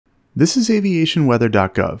This is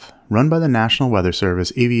aviationweather.gov, run by the National Weather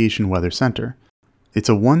Service Aviation Weather Center. It's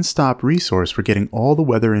a one-stop resource for getting all the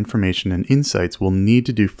weather information and insights we'll need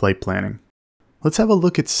to do flight planning. Let's have a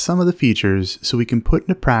look at some of the features so we can put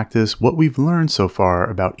into practice what we've learned so far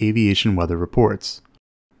about aviation weather reports.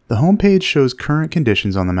 The homepage shows current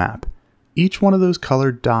conditions on the map. Each one of those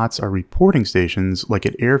colored dots are reporting stations like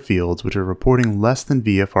at airfields which are reporting less than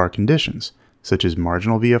VFR conditions, such as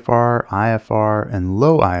marginal VFR, IFR, and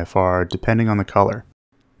low IFR depending on the color.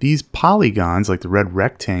 These polygons, like the red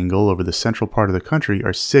rectangle over the central part of the country,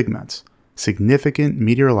 are SIGMETs, significant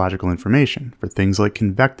meteorological information for things like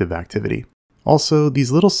convective activity. Also,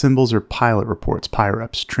 these little symbols are pilot reports,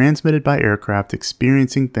 PIREPs, transmitted by aircraft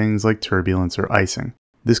experiencing things like turbulence or icing.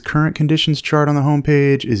 This current conditions chart on the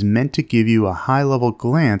homepage is meant to give you a high-level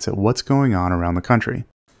glance at what's going on around the country.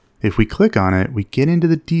 If we click on it, we get into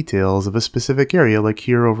the details of a specific area like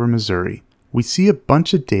here over Missouri. We see a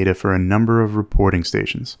bunch of data for a number of reporting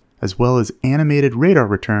stations, as well as animated radar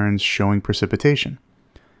returns showing precipitation.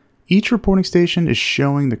 Each reporting station is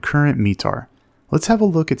showing the current METAR. Let's have a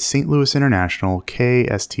look at St. Louis International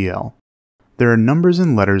KSTL. There are numbers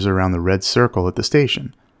and letters around the red circle at the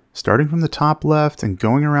station. Starting from the top left and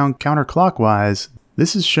going around counterclockwise,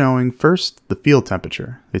 this is showing first the field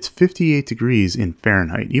temperature. It's 58 degrees in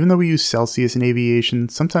Fahrenheit. Even though we use Celsius in aviation,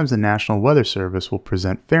 sometimes the National Weather Service will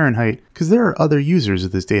present Fahrenheit because there are other users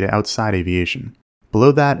of this data outside aviation.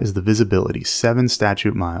 Below that is the visibility, 7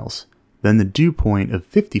 statute miles. Then the dew point of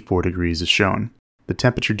 54 degrees is shown. The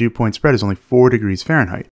temperature dew point spread is only 4 degrees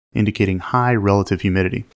Fahrenheit, indicating high relative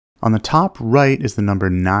humidity. On the top right is the number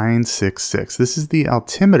 966. This is the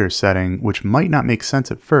altimeter setting, which might not make sense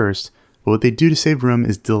at first, but what they do to save room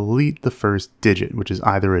is delete the first digit, which is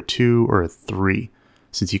either a 2 or a 3,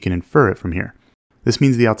 since you can infer it from here. This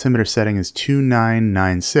means the altimeter setting is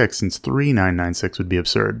 2996, since 3996 would be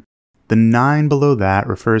absurd. The 9 below that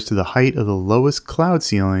refers to the height of the lowest cloud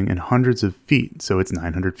ceiling in hundreds of feet, so it's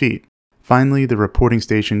 900 feet. Finally, the reporting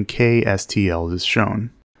station KSTL is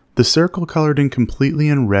shown. The circle colored in completely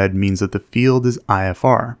in red means that the field is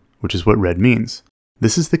IFR, which is what red means.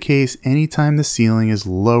 This is the case anytime the ceiling is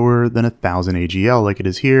lower than 1000 AGL like it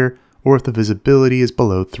is here, or if the visibility is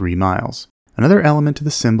below 3 miles. Another element to the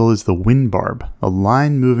symbol is the wind barb, a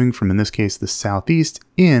line moving from, in this case, the southeast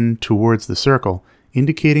in towards the circle,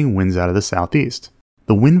 indicating winds out of the southeast.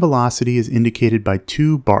 The wind velocity is indicated by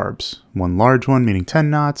 2 barbs, one large one meaning 10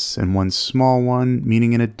 knots, and one small one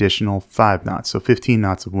meaning an additional 5 knots, so 15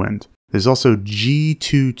 knots of wind. There's also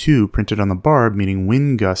G22 printed on the barb, meaning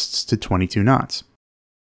wind gusts to 22 knots.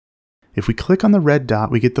 If we click on the red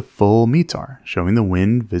dot, we get the full METAR, showing the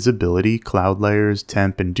wind, visibility, cloud layers,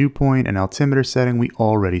 temp and dew point, and altimeter setting we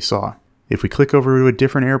already saw. If we click over to a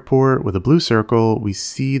different airport with a blue circle, we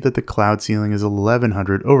see that the cloud ceiling is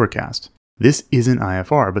 1100 overcast. This isn't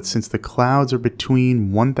IFR, but since the clouds are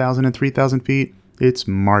between 1,000 and 3,000 feet, it's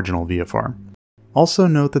marginal VFR. Also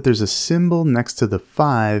note that there's a symbol next to the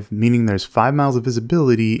 5, meaning there's 5 miles of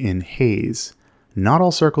visibility in haze. Not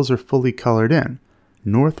all circles are fully colored in.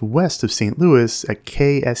 Northwest of St. Louis at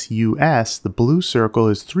KSUS, the blue circle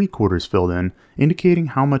is 3/4 filled in, indicating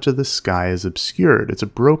how much of the sky is obscured. It's a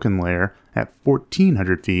broken layer at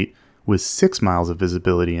 1,400 feet with 6 miles of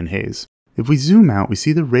visibility in haze. If we zoom out, we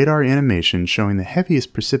see the radar animation showing the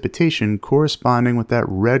heaviest precipitation corresponding with that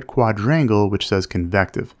red quadrangle which says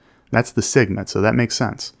convective. That's the SIGMET, so that makes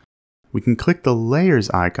sense. We can click the layers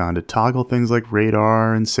icon to toggle things like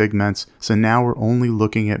radar and SIGMETs, so now we're only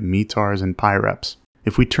looking at METARs and PIREPs.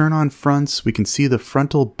 If we turn on fronts, we can see the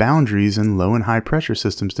frontal boundaries and low and high pressure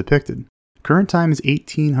systems depicted. Current time is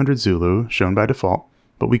 1800 Zulu, shown by default,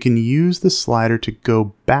 but we can use the slider to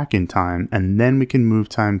go back in time, and then we can move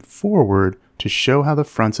time forward to show how the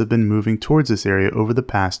fronts have been moving towards this area over the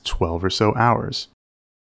past 12 or so hours.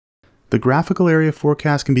 The graphical area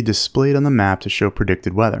forecast can be displayed on the map to show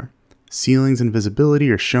predicted weather. Ceilings and visibility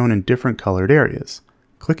are shown in different colored areas.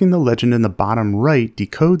 Clicking the legend in the bottom right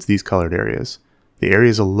decodes these colored areas. The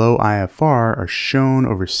areas of low IFR are shown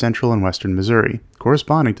over central and western Missouri,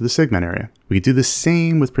 corresponding to the SIGMET area. We could do the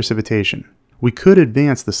same with precipitation. We could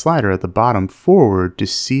advance the slider at the bottom forward to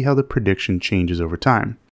see how the prediction changes over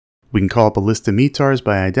time. We can call up a list of METARs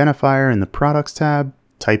by identifier in the Products tab,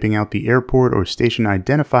 typing out the airport or station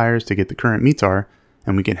identifiers to get the current METAR,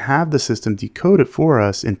 and we can have the system decode it for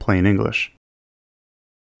us in plain English.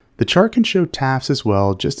 The chart can show TAFs as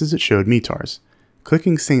well, just as it showed METARs.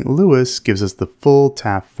 Clicking St. Louis gives us the full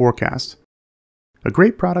TAF forecast. A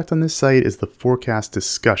great product on this site is the forecast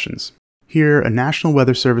discussions. Here, a National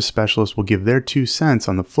Weather Service specialist will give their 2 cents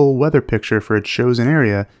on the full weather picture for a chosen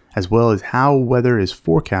area, as well as how weather is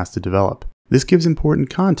forecast to develop. This gives important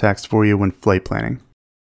context for you when flight planning.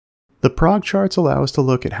 The prog charts allow us to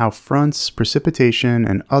look at how fronts, precipitation,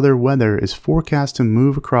 and other weather is forecast to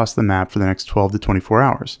move across the map for the next 12 to 24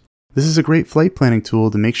 hours. This is a great flight planning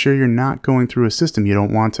tool to make sure you're not going through a system you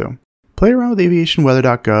don't want to. Play around with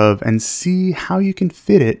aviationweather.gov and see how you can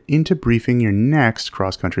fit it into briefing your next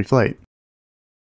cross-country flight.